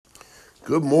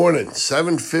Good morning,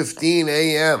 7:15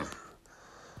 a.m.,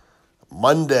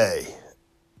 Monday,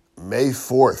 May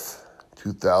 4th,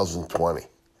 2020.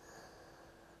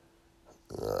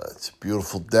 It's a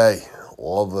beautiful day.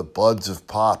 All the buds have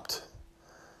popped.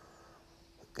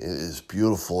 It is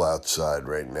beautiful outside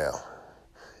right now.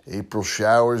 April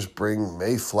showers bring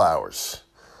May flowers,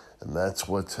 and that's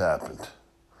what's happened.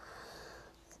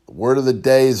 The word of the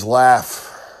day is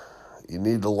laugh. You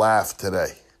need to laugh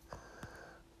today.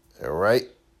 All right?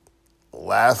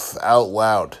 Laugh out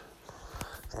loud.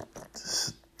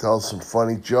 Tell some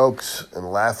funny jokes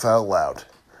and laugh out loud.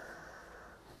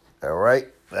 All right?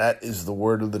 That is the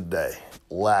word of the day.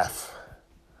 Laugh.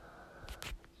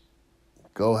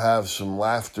 Go have some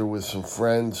laughter with some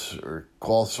friends or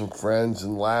call some friends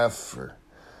and laugh or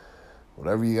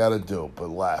whatever you got to do, but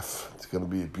laugh. It's going to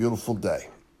be a beautiful day.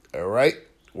 All right?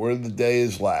 Word of the day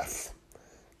is laugh.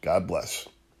 God bless.